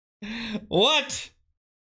What?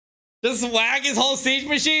 Just whack his whole siege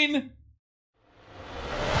machine?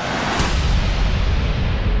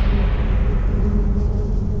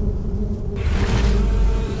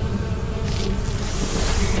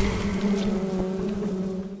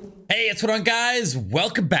 Hey, what's going on, guys?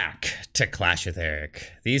 Welcome back to Clash with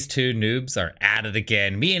Eric. These two noobs are at it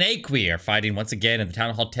again. Me and AQUEEDON are fighting once again in the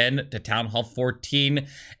Town Hall 10 to Town Hall 14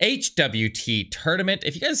 HWT tournament.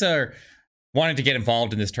 If you guys are wanting to get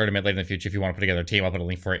involved in this tournament later in the future, if you want to put together a team, I'll put a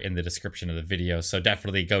link for it in the description of the video. So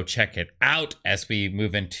definitely go check it out as we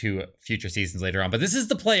move into future seasons later on. But this is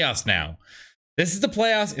the playoffs now. This is the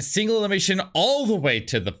playoffs. It's single elimination all the way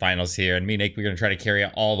to the finals here. And me and AQUEEDON are going to try to carry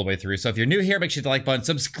it all the way through. So if you're new here, make sure to hit the like button,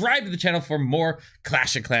 subscribe to the channel for more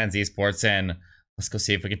Clash of Clans esports, and let's go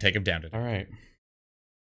see if we can take them down today. All right.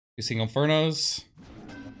 Two single infernos.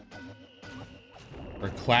 For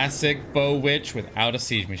classic bow witch without a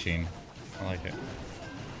siege machine. I like it.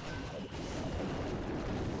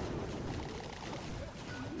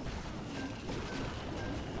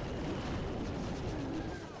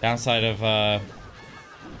 Downside of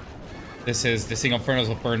this is the single infernos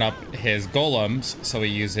will burn up his golems, so he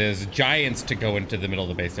uses giants to go into the middle of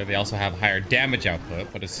the base there. They also have higher damage output,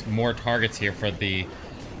 but it's more targets here for the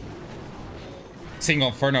single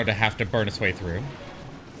inferno to have to burn its way through.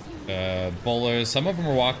 Bowlers, some of them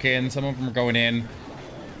are walking, some of them are going in.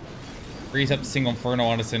 Frees up the single inferno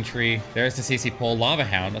on a sentry. There's the CC pull. Lava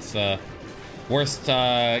Hound. That's the worst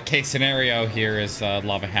case scenario here is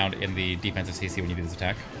Lava Hound in the defensive CC when you do this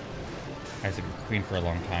attack. Has to be queen for a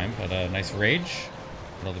long time, but nice rage.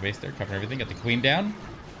 Middle of the base there, covering everything. Get the queen down.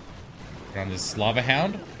 Put on this Lava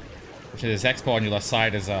Hound. Which is this Expo on your left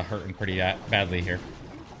side is hurting pretty badly here.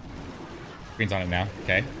 Queen's on it now.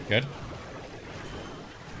 Okay, good.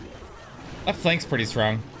 Left flank's pretty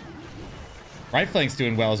strong. Right flank's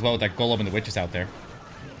doing well as well with that golem and the witches out there.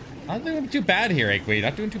 Not doing too bad here, AQUEEDON.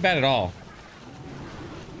 Not doing too bad at all.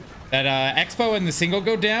 That Expo and the single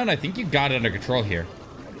go down, I think you got it under control here.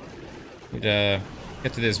 We'd get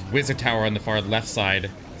to this wizard tower on the far left side.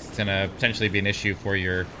 It's gonna potentially be an issue for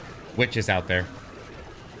your witches out there.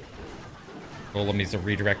 Golem needs to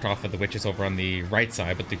redirect off of the witches over on the right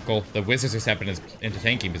side, but the wizards are stepping into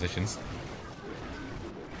tanking positions.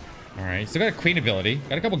 Alright, still got a queen ability.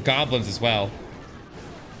 Got a couple goblins as well.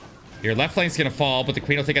 Your left flank's gonna fall, but the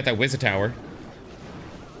queen will take out that wizard tower.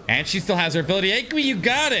 And she still has her ability. AQUEEDON, you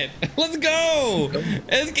got it! Let's go!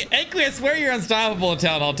 AQUEEDON, I swear you're unstoppable in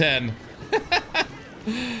Town Hall 10. I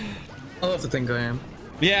love to think I am.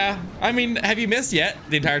 Yeah, I mean, have you missed yet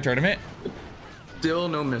the entire tournament? Still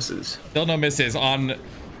no misses. Still no misses on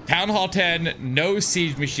Town Hall 10, no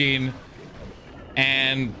siege machine,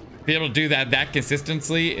 and be able to do that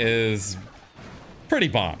consistently is pretty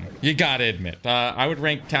bomb. You gotta admit. I would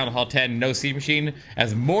rank Town Hall 10, no siege machine,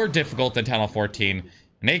 as more difficult than Town Hall 14.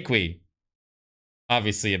 And AQUEEDON,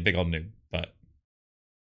 obviously a big old noob, but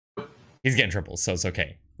he's getting triples, so it's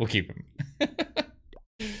okay. We'll keep him.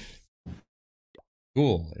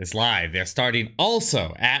 Cool, it's live. They're starting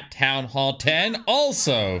also at Town Hall 10,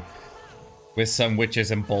 also with some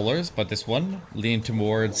witches and bowlers, but this one leaning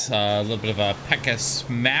towards a little bit of a pekka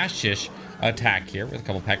smash-ish attack here with a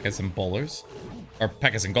couple pekkas and bowlers. Or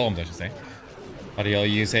pekkas and golems, I should say. But he'll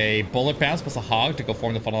use a bullet bounce plus a hog to go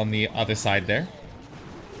form the funnel on the other side there.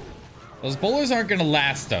 Those bowlers aren't going to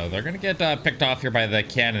last, though. They're going to get picked off here by the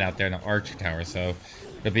cannon out there in the archer tower. So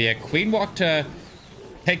there'll be a queen walk to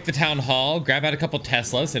take the town hall, grab out a couple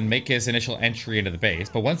Teslas, and make his initial entry into the base.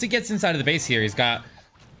 But once he gets inside of the base here, he's got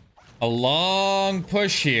a long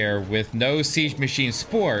push here with no siege machine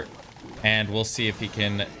sport. And we'll see if he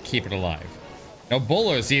can keep it alive. No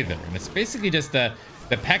bowlers either. And it's basically just the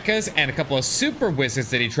pekkas and a couple of super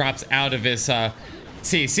wizards that he drops out of his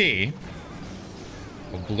CC.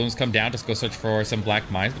 Well, balloons come down, just go search for some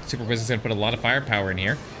black mines, but Super Wizard's gonna put a lot of firepower in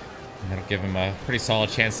here. And that'll give him a pretty solid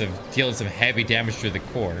chance of dealing some heavy damage through the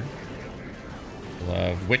core.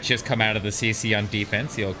 Witches come out of the CC on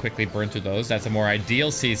defense. He'll quickly burn through those. That's a more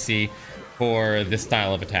ideal CC for this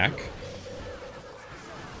style of attack.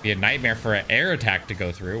 Be a nightmare for an air attack to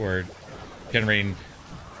go through, or generating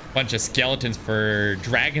a bunch of skeletons for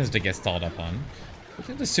dragons to get stalled up on. I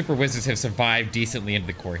think the Super Wizards have survived decently into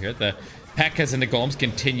the core here. The Pekkas and the Golems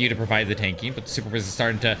continue to provide the tanking, but the Super Wizards are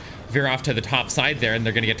starting to veer off to the top side there, and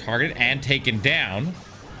they're going to get targeted and taken down.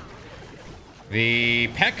 The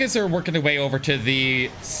Pekkas are working their way over to the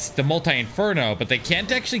multi-inferno, but they can't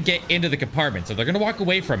actually get into the compartment, so they're going to walk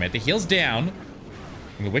away from it. The heal's down.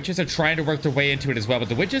 And the witches are trying to work their way into it as well, but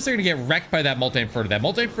the witches are going to get wrecked by that multi-inferno. That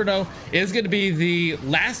multi-inferno is going to be the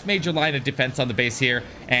last major line of defense on the base here,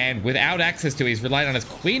 and without access to it, he's relying on his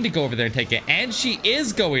queen to go over there and take it, and she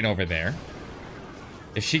is going over there.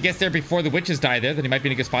 If she gets there before the witches die there, then he might be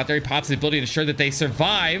in a good spot there. He pops his ability to ensure that they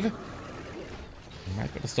survive. He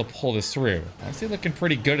might be able to still pull this through. Honestly, looking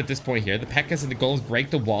pretty good at this point here. The Pekkas and the golems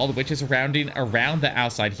break the wall. The witches surrounding around the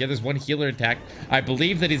outside here. There's one healer attack. I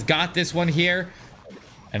believe that he's got this one here.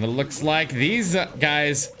 And it looks like these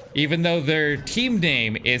guys, even though their team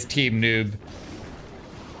name is Team Noob,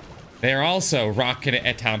 they're also rocking it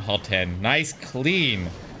at Town Hall 10. Nice, clean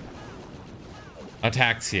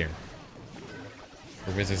attacks here.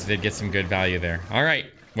 The Wizards did get some good value there. All right,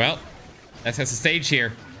 well, that sets the stage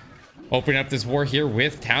here. Opening up this war here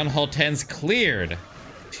with Town Hall 10s cleared.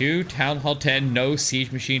 2 Town Hall 10, no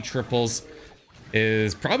Siege Machine triples.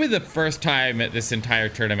 Is probably the first time at this entire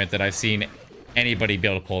tournament that I've seen anybody be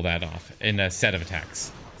able to pull that off in a set of attacks.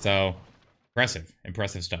 So,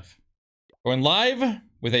 impressive stuff. Going live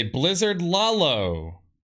with a Blizzard Lalo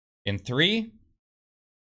in 3,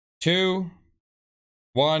 2,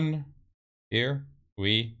 1. Here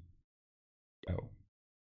we go.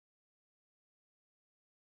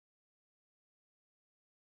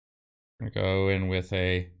 I'm gonna go in with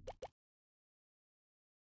a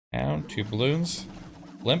down, 2 balloons,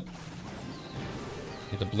 blimp.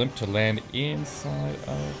 Get the blimp to land inside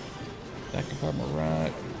of that compartment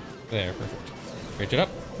right there. Perfect. Reach it up.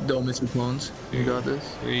 Don't miss your clones. You got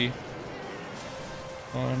this. 3.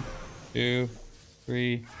 1, 2,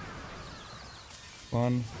 3.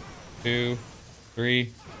 1, 2,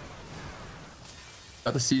 3.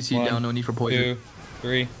 Got the CC 1, down. No need for poison. 2,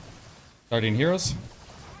 3. Starting heroes.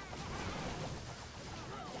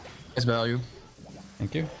 Nice value.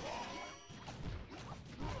 Thank you.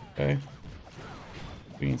 Okay.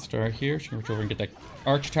 Queen star here. She can reach over and get that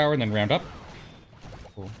arch tower and then round up.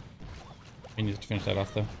 Cool. We need to finish that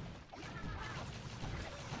off though.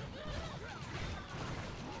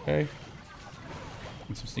 Okay.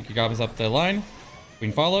 And some sneaky goblins up the line.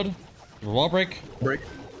 Queen followed. Give a wall break. Break.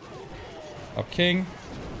 Up king.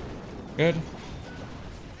 Good.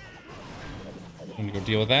 I'm gonna go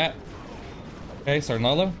deal with that. Okay, starting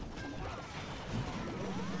Lalo.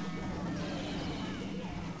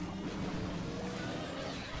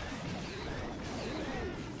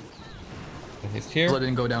 He's here. Blood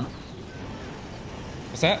didn't go down.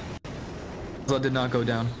 What's that? Blood did not go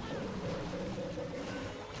down.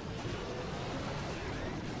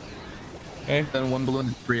 Okay. Then 1 balloon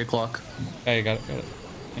at 3 o'clock. Okay, got it, got it.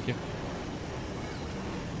 Thank you.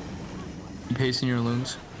 Keep pacing your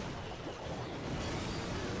loons.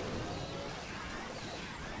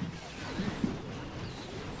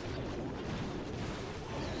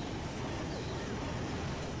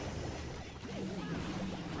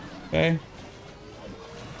 Okay.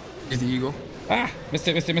 Is the eagle? Ah! Missed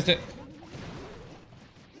it, missed it, missed it.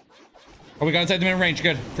 Oh, we got inside the minimum range.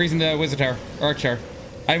 Good. Freezing the wizard tower. Or arch tower.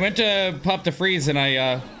 I went to pop the freeze and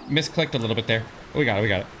I misclicked a little bit there. Oh, we got it, we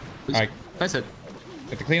got it. Alright. Nice hit.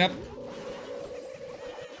 Get the cleanup.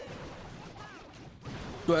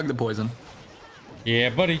 Swag the poison. Yeah,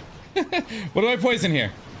 buddy. What do I poison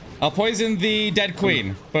here? I'll poison the dead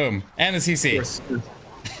queen. Boom. And the CC. Yes.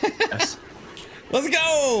 Yes. Let's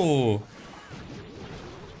go!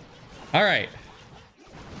 Alright.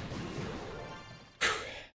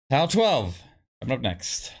 Town 12. Coming up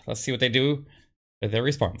next. Let's see what they do with their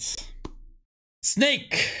response.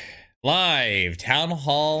 Snake! Live. Town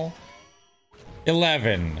Hall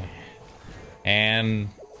 11. And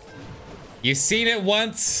you've seen it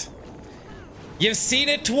once. You've seen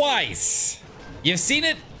it twice. You've seen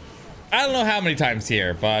it, I don't know how many times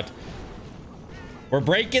here, but we're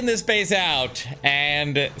breaking this base out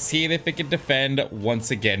and seeing if it can defend once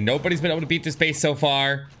again. Nobody's been able to beat this base so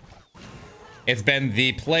far. It's been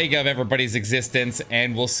the plague of everybody's existence,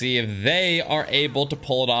 and we'll see if they are able to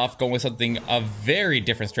pull it off, going with something a very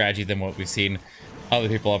different strategy than what we've seen other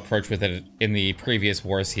people approach with it in the previous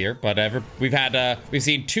wars here. But we've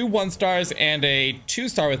seen 2 1-stars and a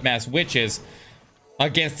 2-star with Mass Witches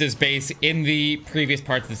against this base in the previous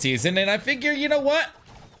parts of the season, and I figure, you know what?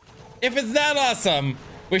 If it's that awesome,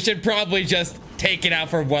 we should probably just take it out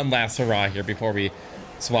for one last hurrah here before we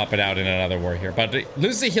swap it out in another war here. But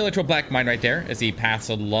loses a healer to a black mine right there as he passed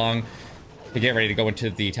along to get ready to go into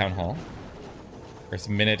the town hall. First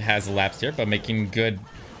minute has elapsed here, but making good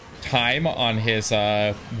time on his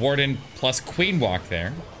warden plus queen walk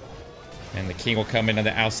there. And the king will come in on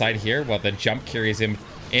the outside here while the jump carries him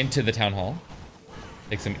into the town hall.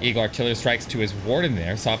 Takes some eagle artillery strikes to his warden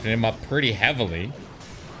there, softening him up pretty heavily.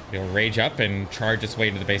 He'll rage up and charge his way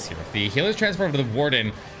into the base here. If the healers transfer over to the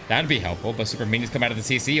Warden, that'd be helpful. But super minions come out of the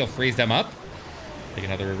CC, he'll freeze them up. Take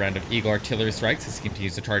another round of Eagle Artillery strikes as he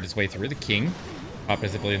continues to charge his way through. The King, pop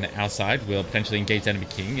his ability on the outside, will potentially engage the enemy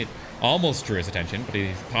King. It almost drew his attention, but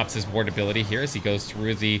he pops his ward ability here as he goes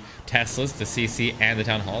through the Teslas, the CC, and the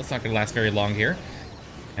Town Hall. It's not going to last very long here.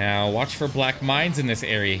 Now, watch for black mines in this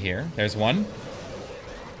area here. There's one.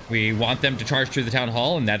 We want them to charge through the Town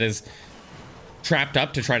Hall, and that is trapped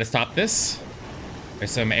up to try to stop this. There's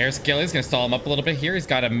some air skill. He's going to stall him up a little bit here. He's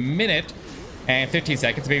got a minute and 15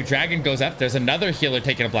 seconds. Maybe Dragon goes up. There's another healer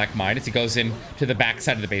taking a black mine as he goes in to the back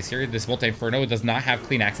side of the base here. This Multi-Inferno does not have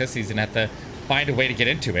clean access. He's going to have to find a way to get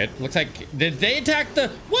into it. Looks like, did they attack the,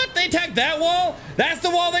 what? They attacked that wall? That's the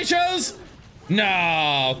wall they chose?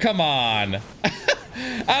 No, come on.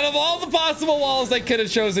 Out of all the possible walls they could have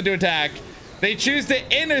chosen to attack, they choose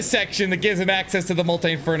the intersection that gives him access to the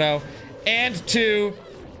Multi-Inferno and to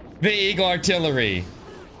the Eagle Artillery.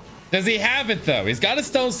 Does he have it, though? He's got a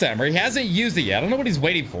Stone Slammer. He hasn't used it yet. I don't know what he's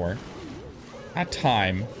waiting for. At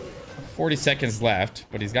time. 40 seconds left,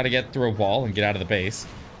 but he's got to get through a wall and get out of the base.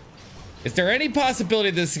 Is there any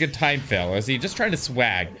possibility this is a time fail, or is he just trying to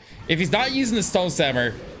swag? If he's not using the Stone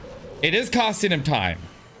Slammer, it is costing him time.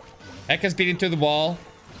 Ekka's beating through the wall.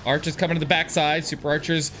 Archers coming to the backside. Super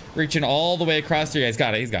Archers reaching all the way across here. Yeah, he's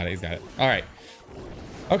got it. He's got it. He's got it. All right.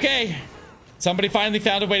 Okay. Somebody finally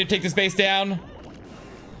found a way to take this base down.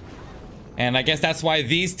 And I guess that's why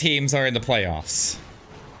these teams are in the playoffs.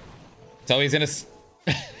 So he's gonna...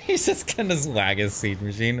 he's just gonna swag his Siege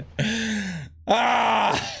Machine.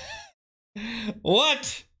 Ah!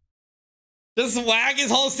 What? Just swag his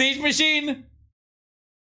whole Siege Machine?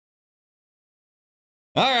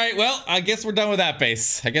 Alright, well, I guess we're done with that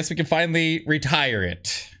base. I guess we can finally retire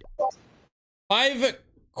it. 5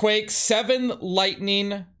 Quake, 7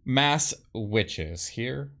 Lightning, Mass Witches.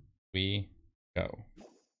 Here we go.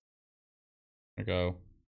 Here we go.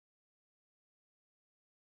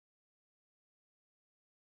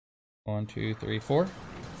 1, 2, 3, 4.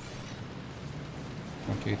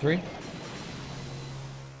 1, 2, 3.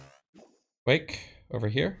 Quake over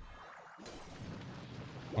here.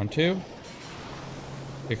 1, 2.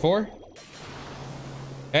 3, 4.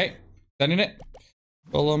 Okay, sending it.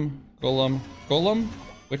 Golem, Golem, Golem.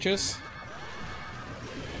 Witches.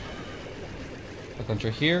 Launcher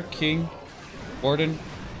here. King. Warden.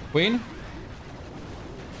 Queen.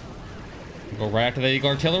 Go right after the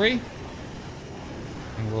Eagle Artillery.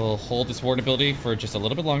 And we'll hold this Warden ability for just a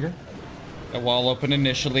little bit longer. That wall open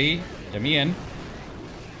initially. Get me in.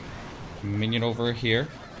 Minion over here.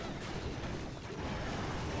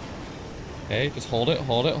 Okay, just hold it,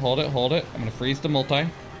 hold it, hold it, hold it. I'm gonna freeze the multi.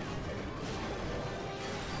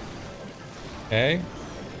 Okay.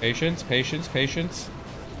 Patience, patience, patience.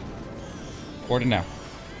 Warden now.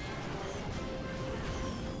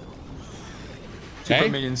 Super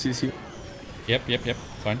minion CC. Yep, yep, yep.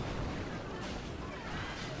 Fine.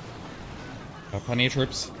 Got plenty of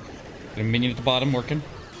troops. Got a minion at the bottom working.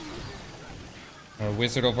 A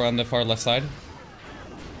wizard over on the far left side.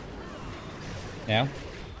 Now.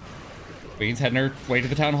 Queen's heading her way to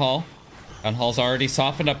the Town Hall. Town Hall's already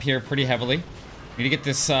softened up here pretty heavily. Need to get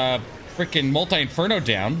this freaking Multi-Inferno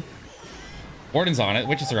down. Warden's on it.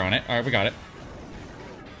 Witches are on it. Alright, we got it.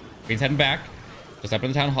 Queen's heading back. Just up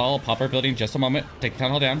in the Town Hall. Pop our building in just a moment. Take the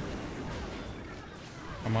Town Hall down.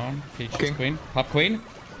 Come on. Peaches, okay. Queen. Pop Queen.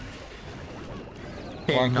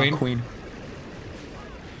 Come on, Queen. Queen.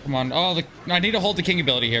 Come on. Oh, I need to hold the King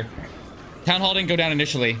ability here. Town Hall didn't go down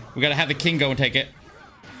initially. We gotta have the King go and take it.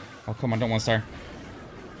 Oh, come on. Don't 1-star.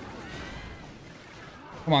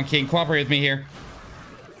 Come on, King. Cooperate with me here.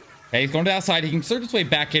 Okay, he's going to the outside. He can search his way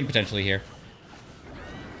back in potentially here.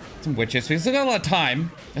 Some witches. We still got a lot of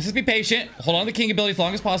time. Let's just be patient. Hold on to the King ability as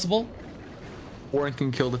long as possible. Warren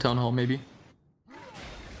can kill the Town Hall, maybe.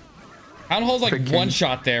 Town Hall's like one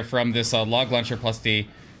shot there from this log launcher plus the...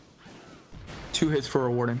 2 hits for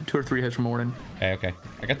a Warden. 2 or 3 hits from a Warden. Okay, okay.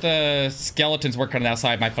 I got the skeletons working on the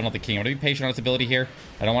outside. Might funnel the King. I'm going to be patient on its ability here.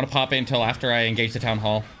 I don't want to pop it until after I engage the Town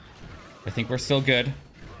Hall. I think we're still good.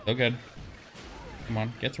 Still good. Come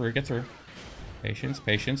on. Get through. Get through. Patience,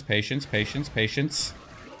 patience, patience, patience, patience.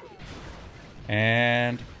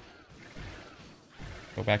 And...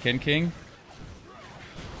 go back in, King.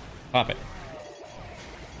 Pop it.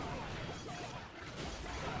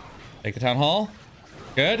 Take the Town Hall.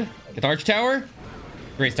 Good. Get the Arch Tower.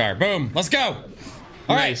 3-star. Boom. Let's go.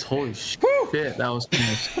 All nice. right. Holy shit. That was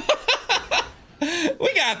nice.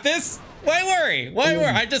 We got this. Why worry? Why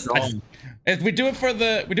worry? We do it for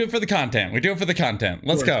the content. We do it for the content.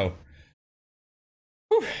 Let's go.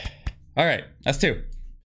 Whew. All right. That's 2.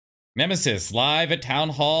 Nemesis live at Town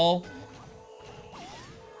Hall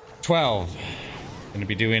 12. Gonna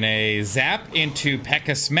be doing a zap into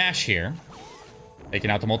Pekka Smash here. Taking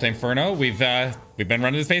out the Multi Inferno. We've been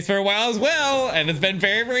running this base for a while as well, and it's been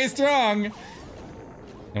very, very strong.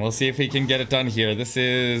 And we'll see if we can get it done here. This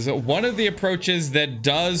is one of the approaches that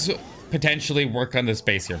does potentially work on this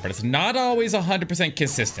base here, but it's not always 100%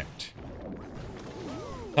 consistent.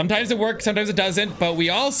 Sometimes it works, sometimes it doesn't, but we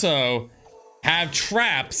also have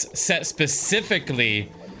traps set specifically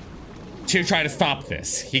to try to stop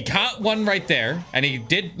this. He got one right there, and he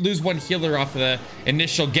did lose one healer off of the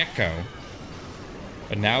initial get-go.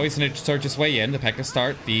 But now he's going to search his way in. The Pekka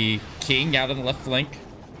start. The King out on the left flank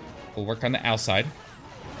will work on the outside.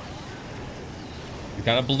 We've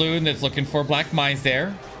got a balloon that's looking for black mines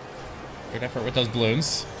there. Good effort with those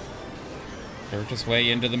balloons. Search his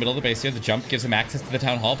way into the middle of the base here. The jump gives him access to the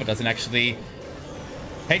town hall, but doesn't actually...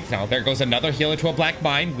 Hey, now there goes another healer to a black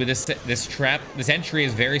mine. With this trap, this entry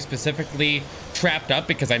is very specifically trapped up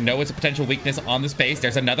because I know it's a potential weakness on this base.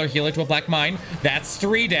 There's another healer to a black mine. That's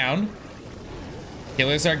 3 down.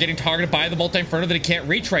 Healers are getting targeted by the Multi Inferno that he can't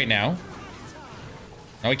reach right now.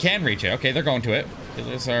 Oh, he can reach it. Okay, they're going to it.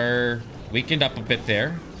 Healers are weakened up a bit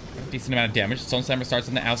there. A decent amount of damage. Stone Slammer starts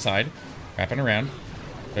on the outside, wrapping around.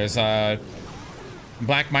 There's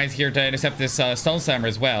black mines here to intercept this Stone Slammer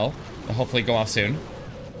as well. They'll hopefully go off soon.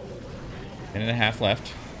 Minute and a half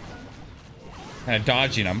left. Kind of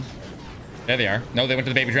dodging them. There they are. No, they went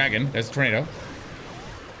to the baby dragon. There's a tornado.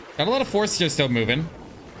 Got a lot of force here still moving.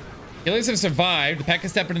 Healers have survived. The Pekka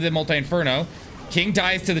step into the Multi Inferno. King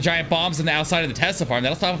dies to the giant bombs on the outside of the Tesla farm.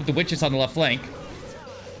 That'll stop up the witches on the left flank.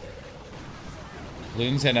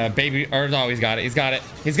 Balloons and a baby. Or no, he's got it. He's got it.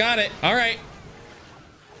 He's got it. All right.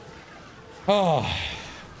 Oh,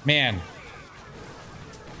 man.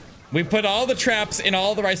 We put all the traps in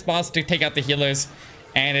all the right spots to take out the healers,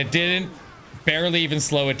 and it didn't barely even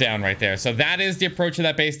slow it down right there. So that is the approach of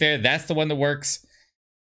that base there. That's the one that works.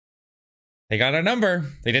 They got our number.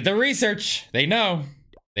 They did their research. They know.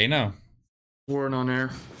 They know. Warren on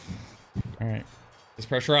air. All right. There's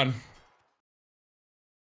pressure on.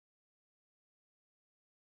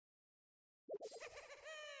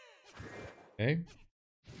 Okay.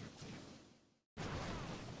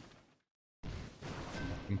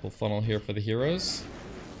 Simple funnel here for the heroes.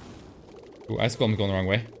 Ooh, Ice Golem's going the wrong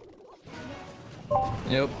way.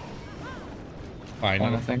 Yep. Fine.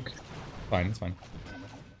 I think. Fine, it's fine.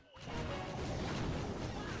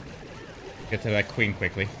 Get to that queen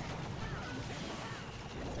quickly.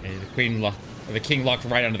 Okay, the king locked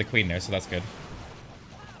right under the queen there, so that's good.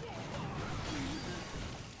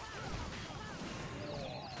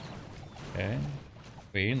 Okay.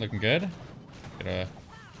 Queen looking good. Get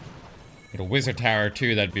a wizard tower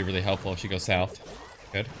too, that'd be really helpful if she goes south.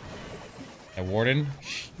 Good. That warden,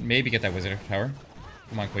 maybe get that wizard tower.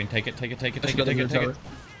 Come on, queen, take it, take it, take it, take it, take it, take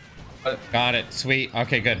it. Got it, sweet.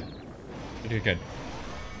 Okay, good. You're doing good.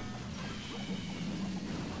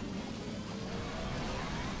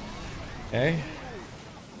 Okay.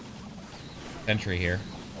 Sentry here.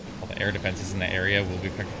 All the air defenses in the area will be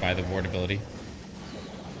affected by the ward ability.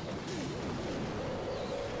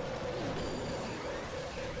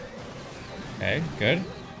 Okay, good.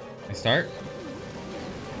 Nice start.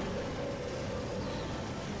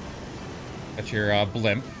 Got your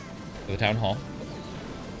blimp for the town hall.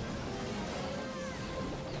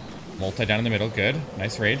 Multi down in the middle. Good.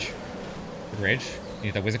 Nice rage. Good rage.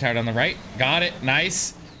 Need that wizard tower down the right. Got it.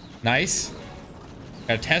 Nice. Nice.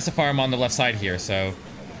 Got a Tesla farm on the left side here, so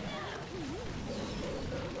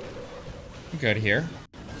good here.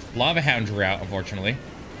 Lava Hound drew out, unfortunately.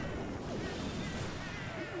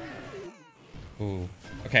 Ooh.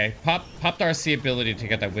 Okay, pop the RC ability to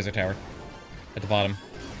get that wizard tower at the bottom.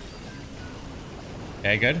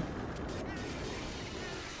 Okay, good.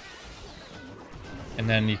 And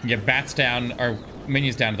then you can get bats down, or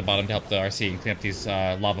minions down at the bottom to help the RC and clean up these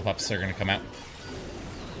lava pups that are going to come out.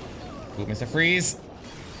 Ooh, Mr. Freeze.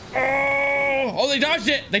 Oh, they dodged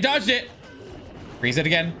it! They dodged it! Freeze it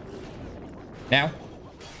again. Now.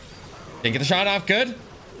 Didn't get the shot off. Good.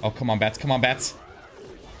 Oh, come on, bats. Come on, bats.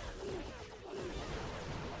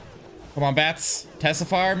 Come on, bats. Tesla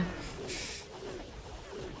farm.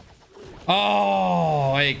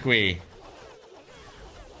 Oh, Aquie.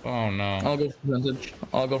 Oh, no. I'll go for percentage.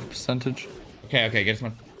 I'll go for percentage. Okay, okay. Get as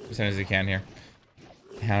much percentage as you can here.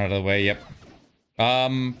 Hound out of the way. Yep.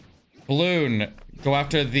 Balloon. Go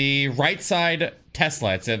after the right side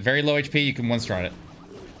Tesla. It's a very low HP. You can one-star on it.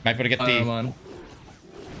 Might be able to get the... Come on.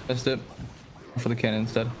 Missed it. For the cannon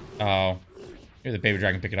instead. Oh. Maybe the baby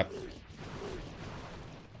dragon pick it up.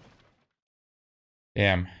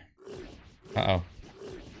 Damn. Uh-oh.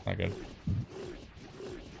 Not good.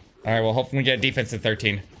 All right, well, hopefully we get defense at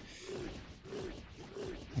 13.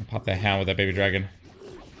 I'll pop that hound with that baby dragon.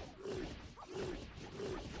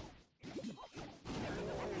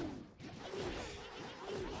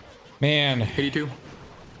 Man. 82.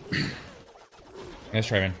 Nice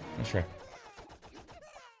try, man. Nice try.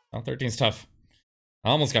 Oh, 13's tough. I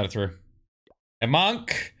almost got it through. And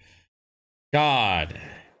HIMANKGOD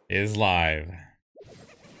is live.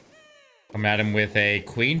 Come at him with a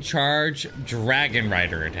Queen Charge Dragon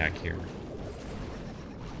Rider attack here.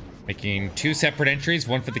 Making 2 separate entries,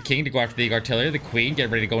 one for the King to go after the Eagle Artillery, the Queen, get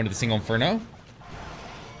ready to go into the single Inferno.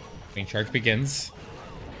 Queen Charge begins.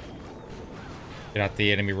 Get out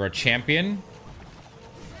the enemy road champion.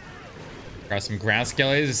 Got some ground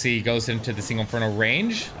skellies as he goes into the single Inferno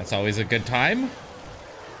range. That's always a good time.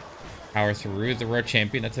 Power through the road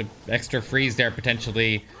champion. That's an extra freeze there,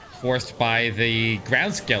 potentially forced by the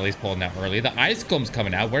ground skellies pulling out early. The Ice Golem's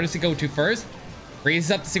coming out. Where does he go to first?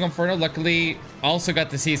 Freezes up the single Inferno. Luckily, also got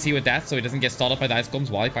the CC with that, so he doesn't get stalled up by the Ice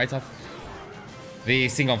Golems while he fights off the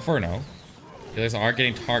single Inferno. Healers are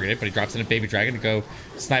getting targeted, but he drops in a baby dragon to go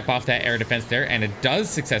snipe off that air defense there, and it does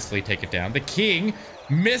successfully take it down. The King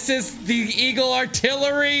misses the Eagle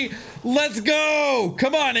Artillery. Let's go!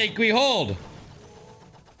 Come on, AQUEE, hold.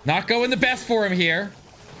 Not going the best for him here.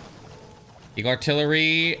 Eagle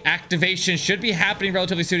Artillery activation should be happening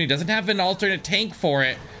relatively soon. He doesn't have an alternate tank for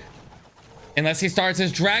it, unless he starts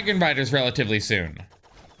his Dragon Riders relatively soon.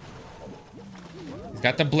 He's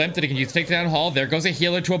got the blimp that he can use to take down Hall. There goes a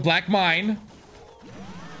healer to a black mine.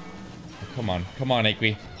 Come on,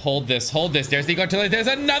 AQUEE. Hold this, hold this. There's the Eagle Artillery. There's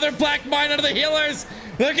another black mine under the healers.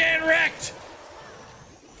 They're getting wrecked.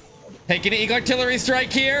 Taking an Eagle Artillery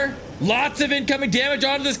strike here. Lots of incoming damage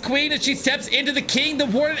onto this Queen as she steps into the King, the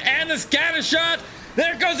Warden, and the scatter shot.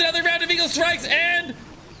 There goes another round of Eagle strikes, and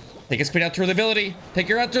take his Queen out through the ability. Take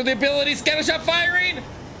her out through the ability. Scatter shot firing.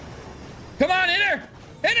 Come on, hit her.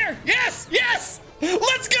 Hit her. Yes, yes.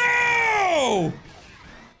 Let's go.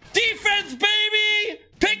 Defense, baby.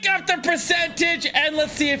 Pick up the percentage, and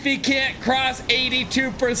let's see if he can't cross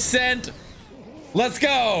 82%. Let's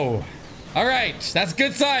go. All right, that's a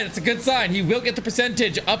good sign. That's a good sign. He will get the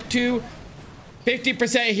percentage up to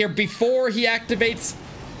 50% here before he activates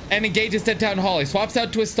and engages the Town Hall. He swaps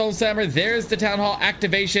out to a Stone Slammer. There's the Town Hall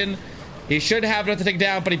activation. He should have enough to take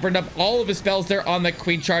down, but he burned up all of his spells there on the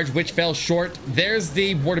Queen Charge, which fell short. There's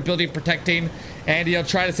the ward ability protecting, and he'll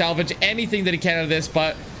try to salvage anything that he can out of this,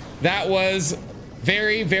 but that was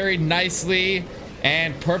very, very nicely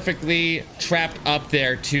and perfectly trapped up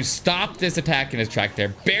there to stop this attack in his track there.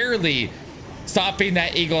 Barely stopping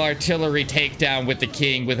that Eagle Artillery takedown with the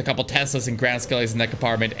King with a couple Teslas and ground skellies in that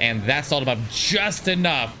compartment, and that stalled him up just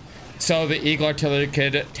enough so the Eagle Artillery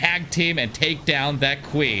could tag team and take down that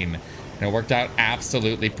Queen. And it worked out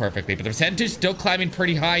absolutely perfectly, but the percentage is still climbing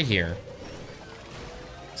pretty high here.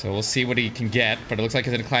 So we'll see what he can get, but it looks like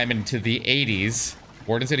it's gonna climb into the 80s.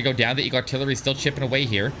 Warden's gonna go down. The Eagle Artillery is still chipping away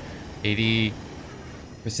here. 80%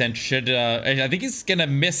 should, I think he's gonna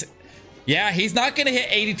miss. Yeah, he's not gonna hit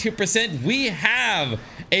 82%. We have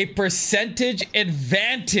a percentage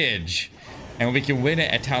advantage, and we can win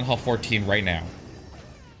it at Town Hall 14 right now.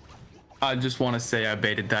 I just want to say I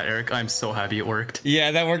baited that, Eric. I'm so happy it worked.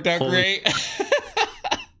 Yeah, that worked out great.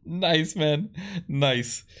 Nice, man.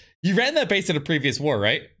 Nice. You ran that base in a previous war,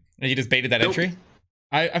 right? And you just baited that entry?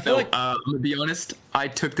 I feel like... I'm gonna be honest, I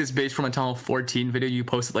took this base from a Town Hall 14 video you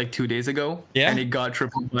posted like 2 days ago. Yeah. And it got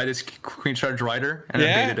tripled by this Queen Charge Rider, and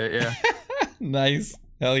I baited it, yeah. Nice.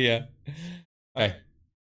 Hell yeah. All right.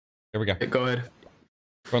 Here we go. Okay, go ahead.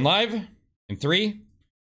 Going live in 3,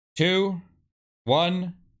 2,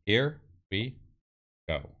 1. Here we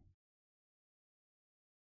go.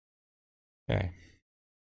 Okay.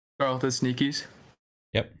 Start with the sneakies.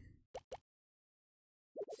 Yep.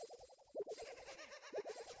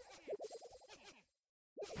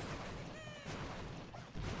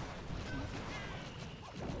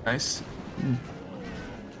 Nice.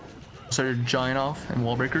 Start your giant off and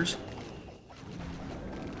wall breakers.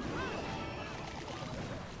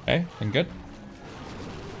 Okay, and good.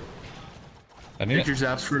 Take your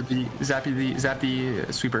zaps for the zap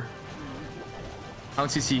the sweeper. Hound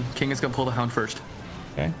CC. King is gonna pull the hound first.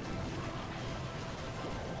 Okay.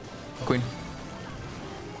 Queen.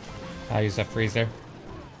 I use that freeze there.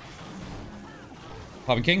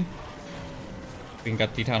 Popping King. Queen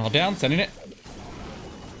got the Town Hall down, sending it.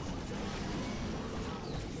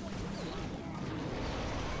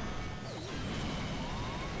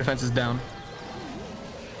 Defense is down.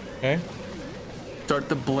 Okay. Start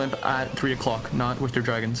the blimp at 3 o'clock, not with your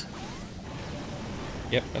dragons.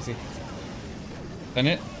 Yep, I see. Send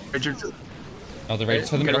it. Oh, the rage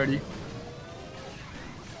for the middle. Ready.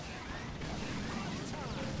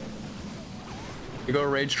 You go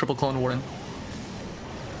rage, triple clone warden.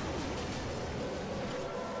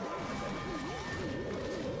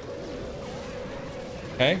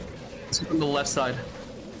 Okay. It's on the left side.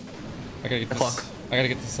 I gotta get this. Clock. I gotta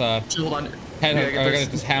get this. Hold on. I gotta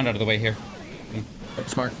get this hound out of the way here.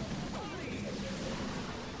 Smart.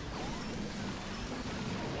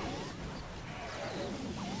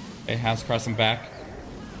 Okay, hound's crossing back.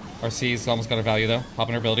 RC's almost got a value though.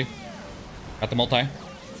 Popping her ability. Got the multi.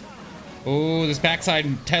 Ooh, this backside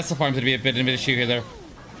Tesla farm's gonna be a bit of an issue here there.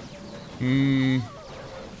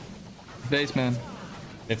 Base, man.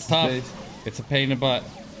 It's tough. Base. It's a pain in the butt.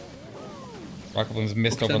 Rocket Balloon's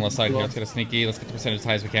missed over on the side here. Let's get a sneaky. Let's get the percentage as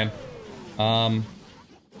high as we can.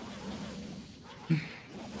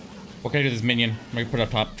 What can I do with this minion? Maybe put it up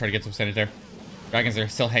top, try to get some percentage there. Dragons are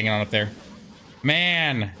still hanging on up there.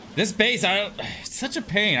 Man, this base, it's such a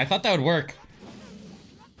pain. I thought that would work.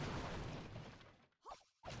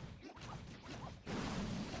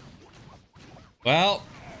 Well,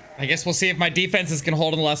 I guess we'll see if my defenses can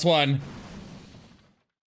hold in the last one.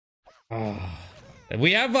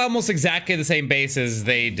 We have almost exactly the same base as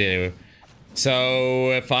they do.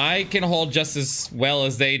 So if I can hold just as well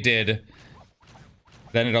as they did,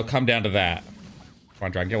 then it'll come down to that. Come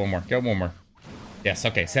on, Dragon, get one more. Get one more. Yes,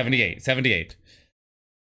 okay, 78. 78.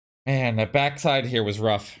 Man, that backside here was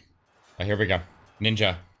rough. Oh, here we go.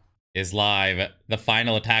 Ninja is live. The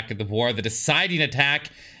final attack of the war, the deciding attack,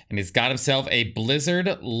 and he's got himself a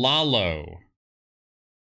Blizzard Lalo.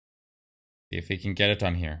 See if he can get it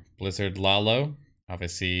on here. Blizzard Lalo.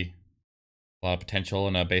 Obviously, a lot of potential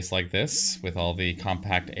in a base like this with all the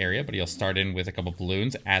compact area, but he'll start in with a couple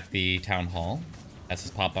balloons at the town hall. That's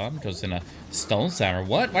his pop-on. Goes in a Stone Slammer.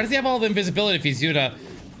 What? Why does he have all the invisibility if he's doing a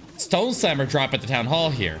Stone Slammer drop at the town hall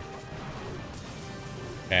here?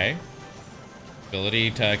 Okay.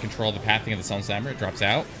 Ability to control the pathing of the Stone Slammer. It drops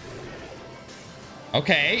out.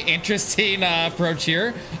 Okay, interesting approach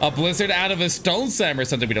here. A Blizzard out of a Stone Slammer,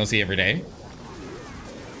 something we don't see every day.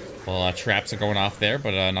 Well, traps are going off there,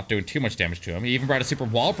 but not doing too much damage to him. He even brought a super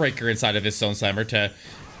wall breaker inside of his Stone Slammer to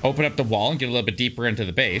open up the wall and get a little bit deeper into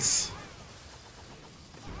the base.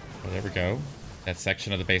 Well, there we go. That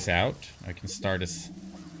section of the base out. I can start his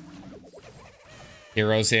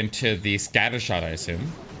heroes into the scatter shot, I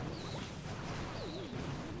assume.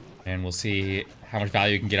 And we'll see how much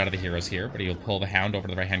value you can get out of the heroes here, but he'll pull the hound over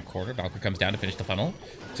to the right-hand corner. Valkyrie comes down to finish the funnel.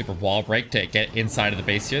 Super wall break to get inside of the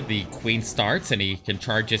base here. The queen starts, and he can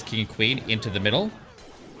charge his king and queen into the middle.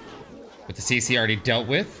 With the CC already dealt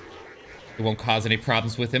with, it won't cause any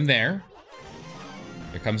problems with him there.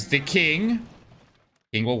 Here comes the king.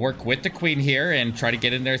 King will work with the queen here and try to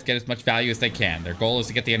get in there, get as much value as they can. Their goal is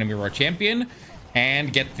to get the enemy roar champion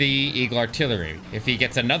and get the Eagle Artillery. If he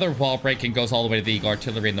gets another wall break and goes all the way to the Eagle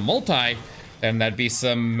Artillery in the multi, then that'd be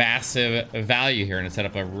some massive value here, and it set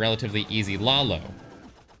up a relatively easy Lalo.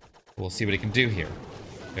 We'll see what he can do here.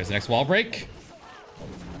 There's the next wall break.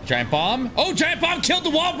 Giant bomb. Oh, giant bomb killed the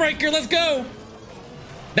wall breaker. Let's go.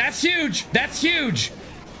 That's huge. That's huge.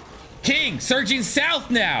 King surging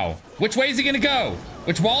south now. Which way is he gonna go?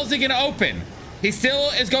 Which wall is he gonna open? He still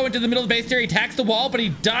is going to the middle of the base here. He attacks the wall, but he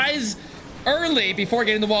dies early before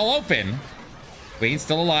getting the wall open. Queen's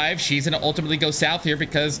still alive. She's gonna ultimately go south here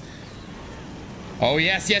because... Oh,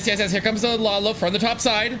 yes, yes, yes, yes. Here comes the Lalo from the top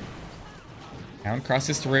side. Hound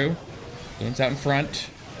crosses through. Balloon's out in front.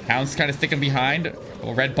 Hound's kind of sticking behind.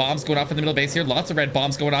 Oh, red bombs going off in the middle base here. Lots of red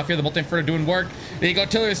bombs going off here. The multi-inferno doing work. The Eagle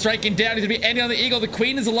Artillery is striking down. He's going to be ending on the Eagle. The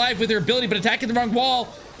Queen is alive with her ability, but attacking the wrong wall.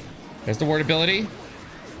 There's the ward ability.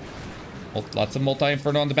 Lots of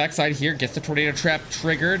multi-inferno on the backside here. Gets the tornado trap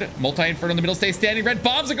triggered. Multi-inferno in the middle stays standing. Red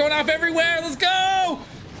bombs are going off everywhere. Let's go!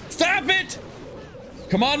 Stop it!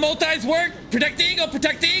 Come on, multis work. Protect the Eagle.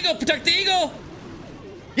 Protect the Eagle. Protect the Eagle.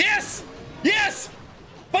 Yes! Yes!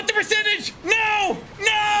 But the percentage! No!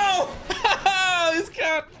 No! He's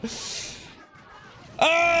got...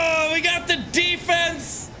 Oh, we got the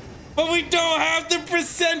defense, but we don't have the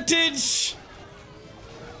percentage.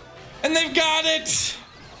 And they've got it.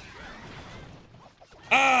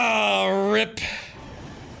 Oh, rip.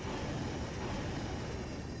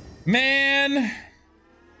 Man,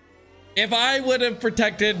 if I would have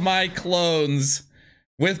protected my clones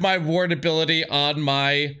with my ward ability on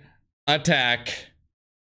my attack,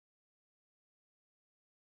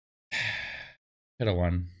 could have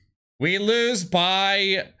won. We lose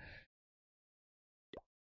by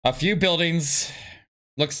a few buildings.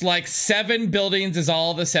 Looks like 7 buildings is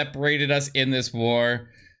all that separated us in this war.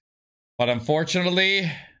 But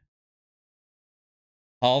unfortunately,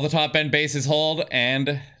 All the top end bases hold,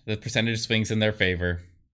 and the percentage swings in their favor.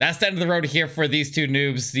 That's the end of the road here for these two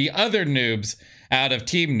noobs. The other noobs out of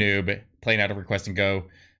Team Noob, playing out of Request and Go,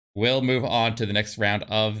 will move on to the next round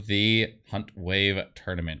of the Hunt Wave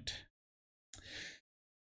tournament.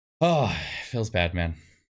 Oh, feels bad, man.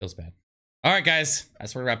 Feels bad. All right, guys,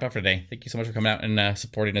 that's where we wrap up for today. Thank you so much for coming out and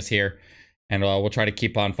supporting us here. And we'll try to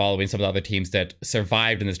keep on following some of the other teams that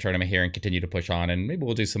survived in this tournament here and continue to push on. And maybe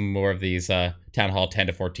we'll do some more of these Town Hall 10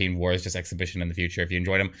 to 14 Wars, just exhibition in the future if you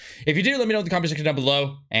enjoyed them. If you do, let me know in the comment section down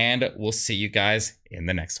below. And we'll see you guys in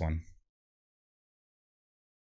the next one.